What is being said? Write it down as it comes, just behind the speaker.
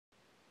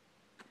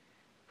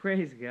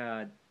Praise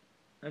God.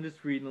 I'm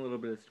just reading a little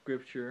bit of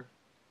scripture,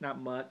 not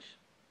much.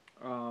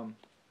 Um,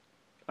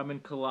 I'm in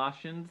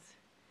Colossians,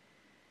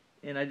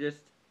 and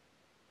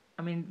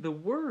the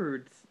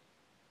words,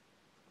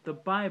 the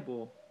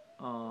Bible,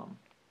 um,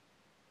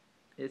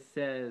 it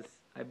says,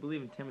 I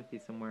believe in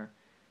Timothy somewhere,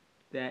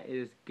 that it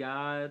is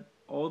God,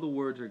 all the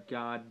words are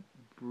God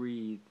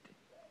breathed.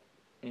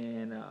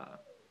 And,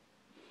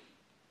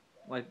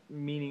 like,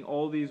 meaning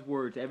all these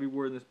words, every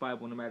word in this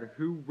Bible, no matter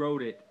who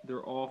wrote it,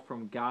 they're all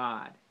from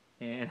God.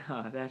 And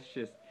that's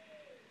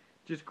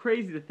just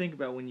crazy to think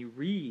about when you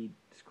read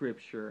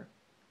scripture.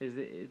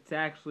 It's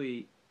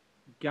actually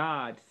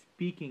God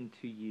speaking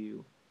to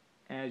you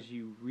as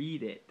you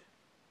read it.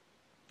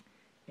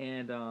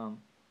 And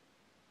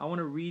I want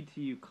to read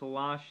to you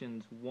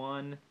Colossians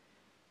 1,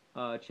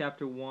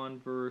 chapter 1,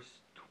 verse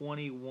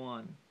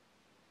 21.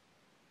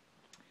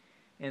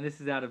 And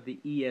this is out of the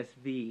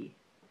ESV.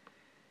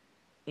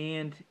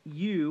 And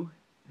you,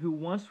 who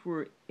once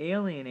were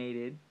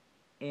alienated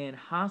and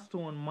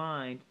hostile in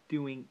mind,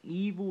 doing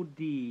evil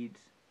deeds,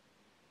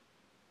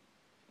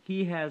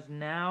 he has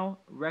now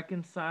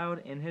reconciled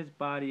in his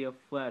body of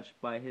flesh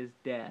by his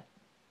death,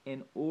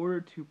 in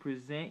order to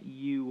present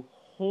you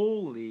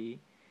holy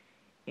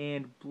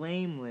and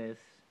blameless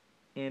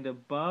and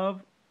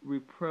above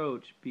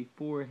reproach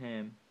before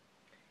him.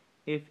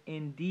 If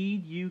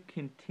indeed you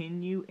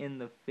continue in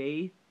the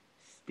faith,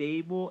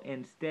 stable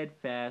and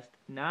steadfast,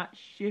 not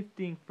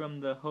shifting from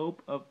the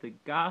hope of the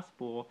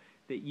gospel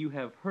that you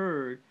have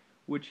heard,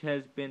 which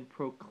has been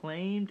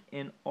proclaimed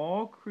in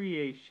all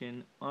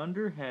creation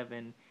under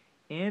heaven,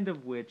 and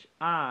of which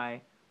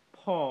I,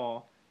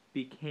 Paul,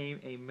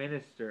 became a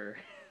minister.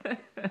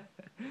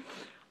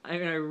 I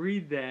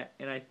read that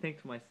and I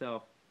think to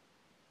myself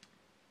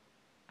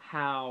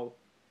how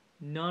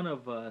none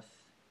of us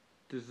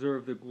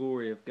deserve the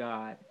glory of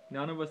God.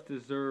 None of us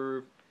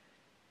deserve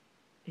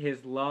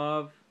his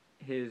love,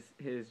 his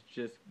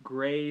just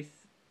grace,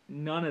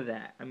 none of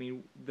that. I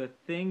mean, the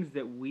things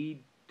that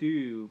we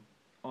do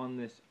on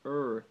this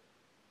earth,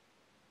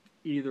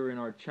 either in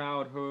our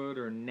childhood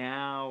or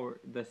now, or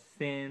the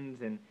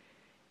sins and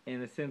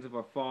the sins of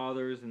our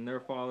fathers and their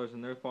fathers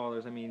and their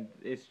fathers. I mean,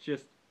 it's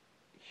just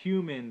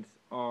humans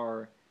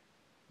are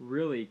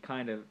really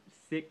kind of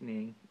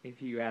sickening,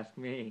 if you ask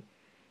me.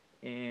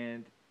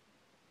 And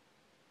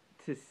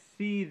to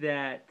see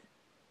that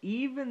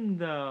even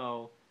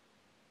though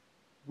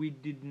we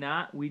did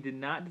not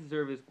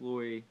deserve his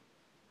glory,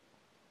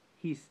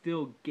 he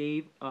still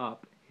gave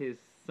up his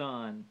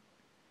son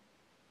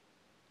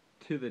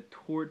to the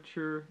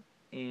torture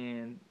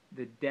and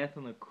the death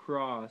on the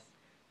cross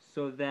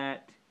so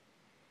that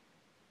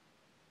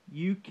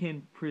you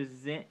can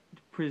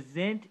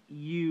present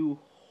you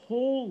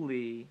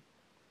holy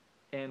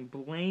and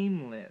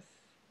blameless.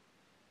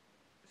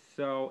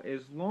 So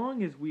as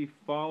long as we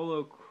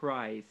follow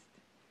Christ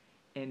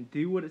and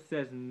do what it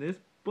says in this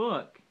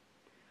book,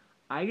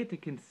 I get to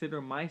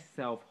consider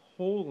myself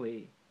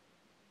holy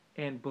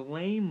and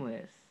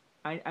blameless.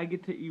 I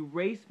get to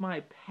erase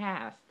my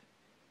past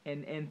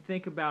and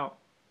think about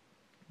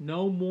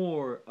no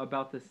more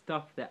about the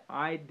stuff that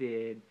I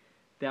did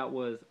that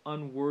was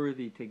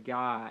unworthy to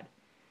God.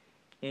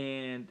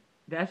 And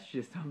that's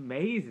just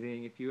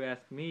amazing if you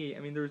ask me. I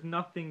mean, there's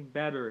nothing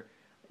better.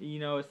 You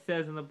know, it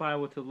says in the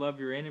Bible to love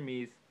your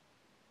enemies,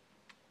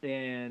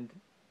 and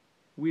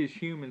we as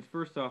humans,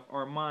 first off,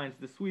 our minds,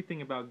 the sweet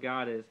thing about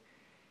God is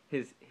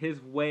his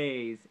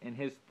ways and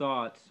his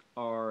thoughts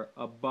are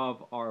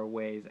above our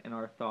ways and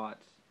our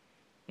thoughts.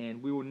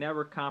 And we will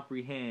never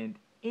comprehend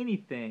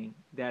anything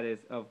that is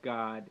of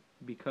God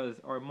because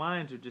our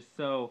minds are just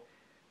so,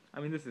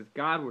 I mean, this is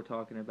God we're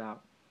talking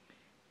about.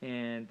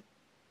 And,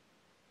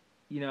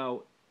 you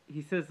know,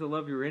 he says to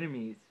love your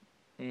enemies.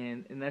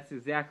 And that's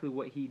exactly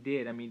what he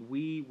did. I mean,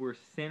 we were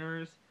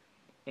sinners,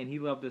 and he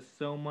loved us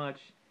so much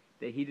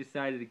that he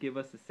decided to give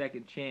us a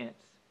second chance.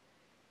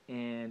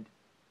 And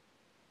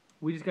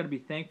we just got to be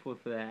thankful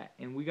for that.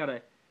 And we got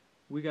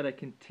to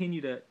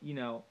continue to, you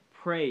know,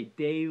 pray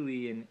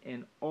daily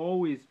and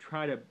always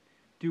try to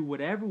do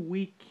whatever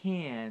we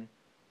can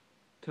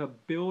to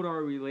build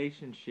our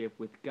relationship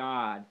with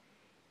God.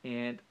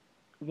 And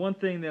one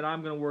thing that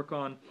I'm going to work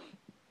on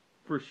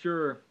for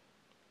sure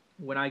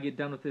when I get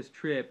done with this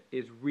trip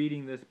is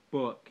reading this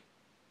book.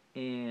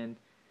 And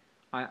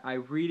I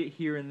read it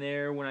here and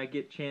there when I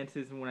get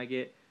chances and when I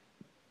get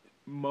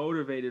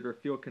motivated or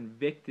feel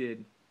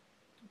convicted,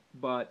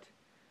 but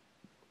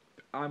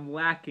I'm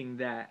lacking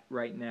that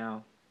right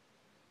now.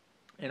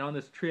 And on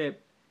this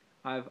trip,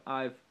 I've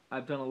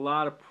done a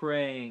lot of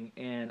praying,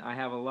 and I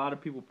have a lot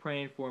of people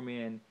praying for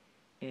me,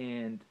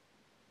 and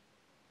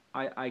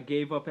I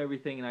gave up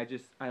everything and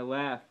I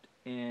left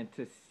and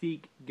to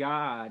seek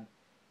God.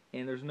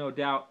 And there's no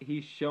doubt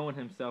he's showing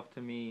himself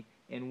to me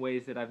in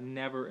ways that I've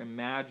never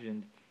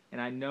imagined. And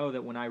I know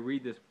that when I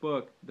read this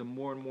book, the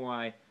more and more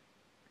I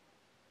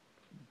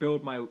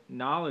build my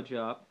knowledge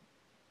up,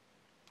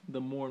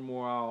 the more and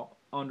more I'll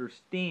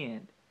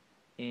understand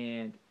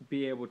and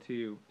be able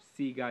to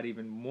see God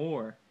even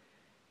more.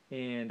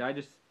 And I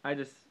just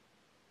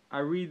I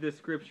read the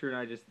scripture and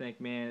I just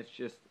think, man, it's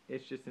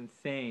just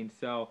insane.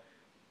 So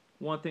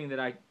one thing that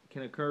I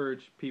can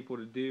encourage people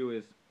to do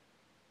is,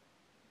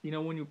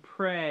 when you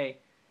pray,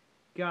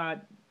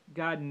 God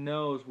God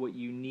knows what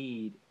you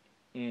need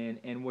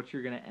and what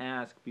you're going to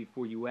ask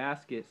before you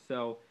ask it.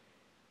 So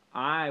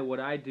what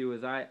I do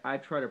is I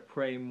try to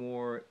pray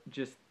more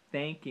just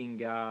thanking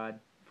God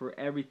for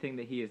everything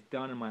that he has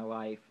done in my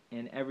life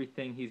and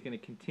everything he's going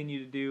to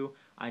continue to do.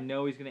 I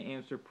know he's going to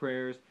answer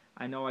prayers.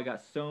 I know I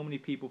got so many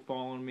people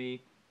following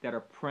me that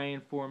are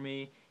praying for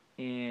me,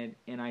 and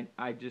I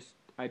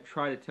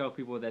try to tell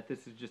people that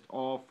this is just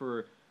all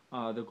for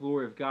the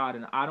glory of God,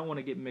 and I don't want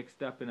to get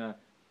mixed up in a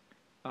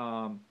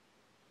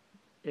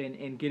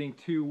in getting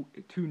too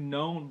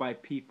known by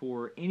people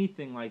or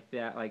anything like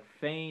that, like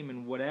fame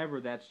and whatever.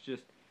 That's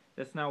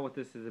not what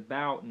this is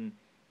about. And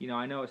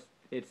I know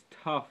it's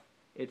tough.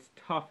 It's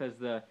tough as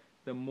the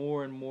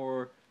more and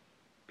more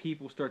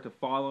people start to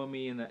follow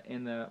me, and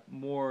the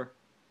more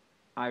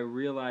I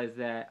realize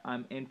that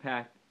I'm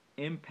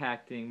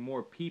impacting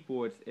more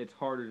people. It's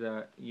harder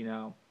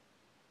to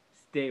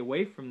stay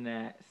away from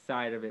that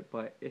side of it.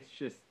 But it's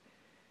just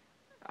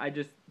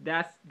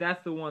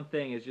that's the one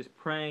thing, is just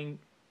praying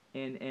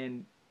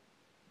and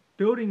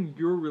building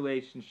your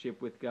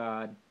relationship with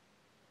God,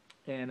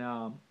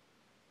 and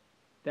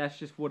that's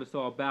just what it's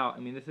all about. I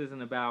mean, this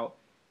isn't about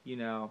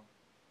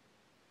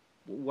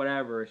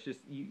whatever.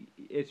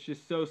 It's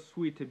just so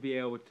sweet to be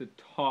able to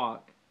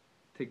talk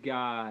to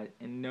God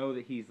and know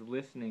that He's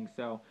listening.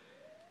 So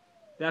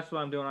that's what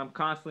I'm doing. I'm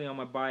constantly on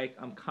my bike.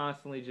 I'm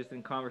constantly just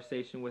in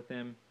conversation with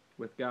Him,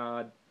 with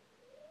God,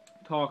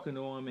 talking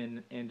to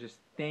Him and just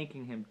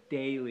thanking Him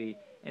daily,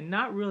 and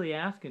not really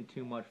asking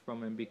too much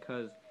from Him,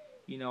 because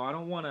I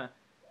don't want to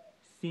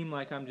seem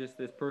like I'm just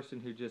this person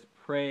who just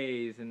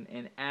prays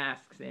and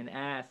asks and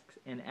asks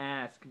and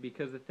asks,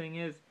 because the thing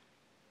is,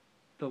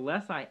 the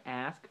less I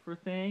ask for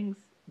things,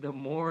 the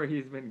more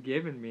He's been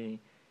giving me,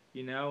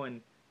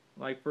 and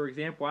like, for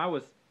example, I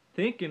was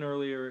thinking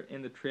earlier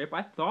in the trip,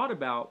 I thought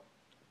about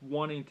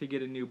wanting to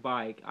get a new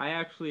bike. I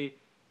actually,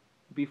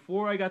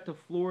 before I got to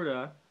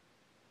Florida,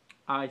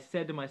 I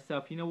said to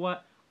myself, you know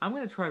what? I'm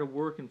going to try to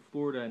work in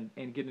Florida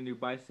and get a new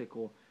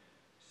bicycle.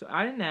 So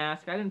I didn't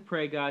ask. I didn't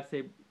pray God,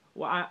 say,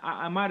 well,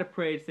 I might have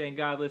prayed saying,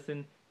 God,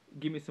 listen,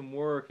 give me some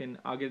work and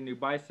I'll get a new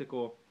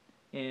bicycle.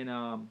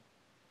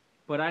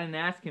 But I didn't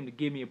ask Him to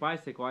give me a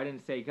bicycle. I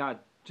didn't say, God,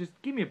 just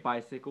give me a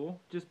bicycle.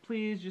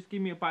 Please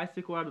give me a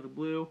bicycle out of the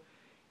blue.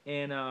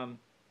 And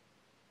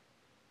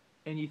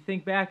you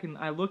think back, and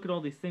I look at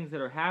all these things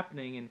that are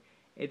happening, and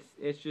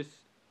it's just,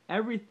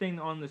 everything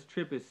on this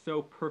trip is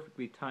so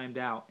perfectly timed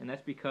out, and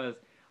that's because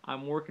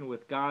I'm working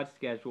with God's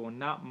schedule and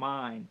not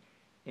mine.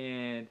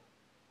 And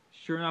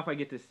sure enough, I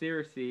get to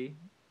Cersei,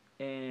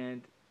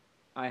 and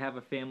I have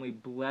a family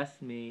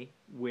bless me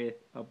with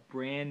a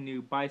brand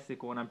new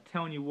bicycle, and I'm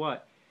telling you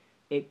what,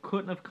 it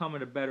couldn't have come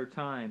at a better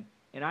time.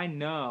 And I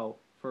know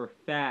for a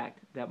fact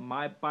that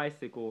my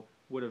bicycle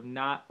would have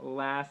not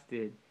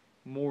lasted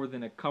more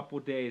than a couple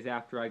days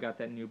after I got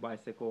that new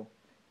bicycle.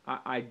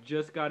 I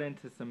just got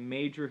into some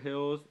major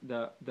hills,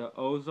 the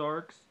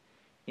Ozarks,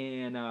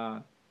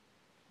 and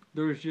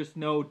there's just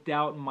no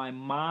doubt in my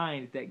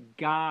mind that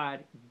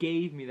God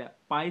gave me that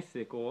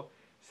bicycle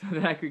so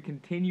that I could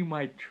continue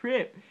my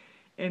trip.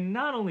 And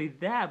not only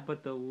that,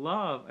 but the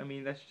love. I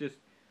mean,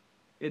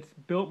 it's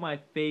built my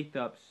faith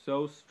up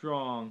so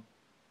strong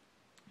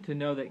to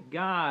know that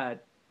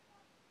God's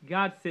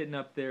sitting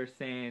up there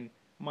saying,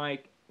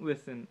 Mike,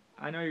 listen,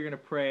 I know you're going to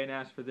pray and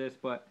ask for this,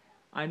 but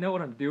I know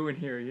what I'm doing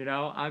here,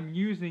 I'm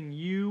using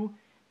you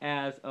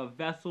as a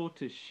vessel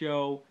to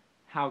show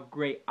how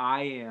great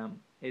I am.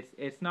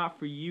 It's not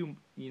for you,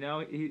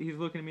 He's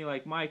looking at me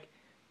like, Mike,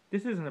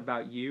 this isn't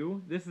about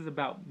you. This is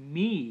about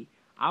me.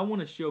 I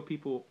want to show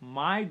people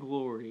my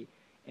glory.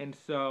 And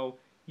so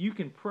you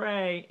can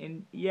pray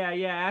and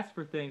ask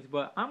for things,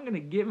 but I'm going to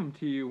give them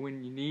to you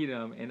when you need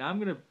them, and I'm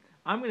going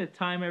to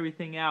time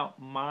everything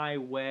out my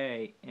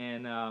way.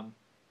 And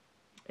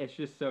it's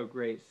just so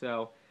great.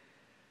 So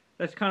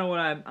that's kind of what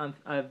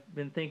I've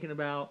been thinking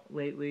about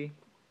lately,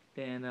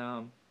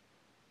 and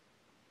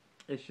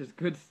it's just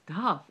good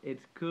stuff.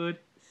 It's good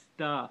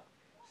stuff.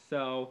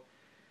 So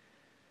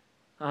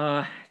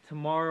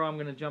tomorrow I'm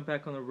gonna jump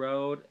back on the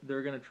road.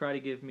 They're gonna try to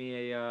give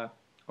me a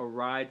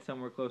ride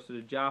somewhere closer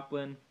to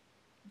Joplin,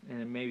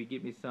 and maybe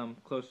get me some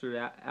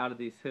closer out of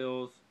these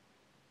hills.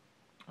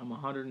 I'm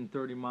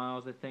 130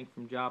 miles, I think,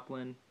 from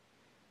Joplin,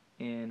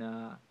 and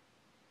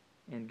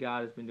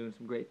God has been doing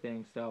some great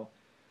things. So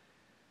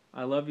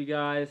I love you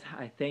guys.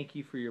 I thank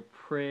you for your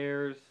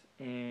prayers,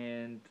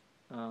 and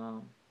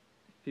it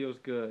feels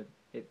good.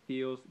 It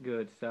feels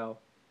good. So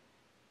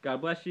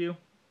God bless you,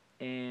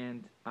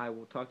 and I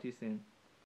will talk to you soon.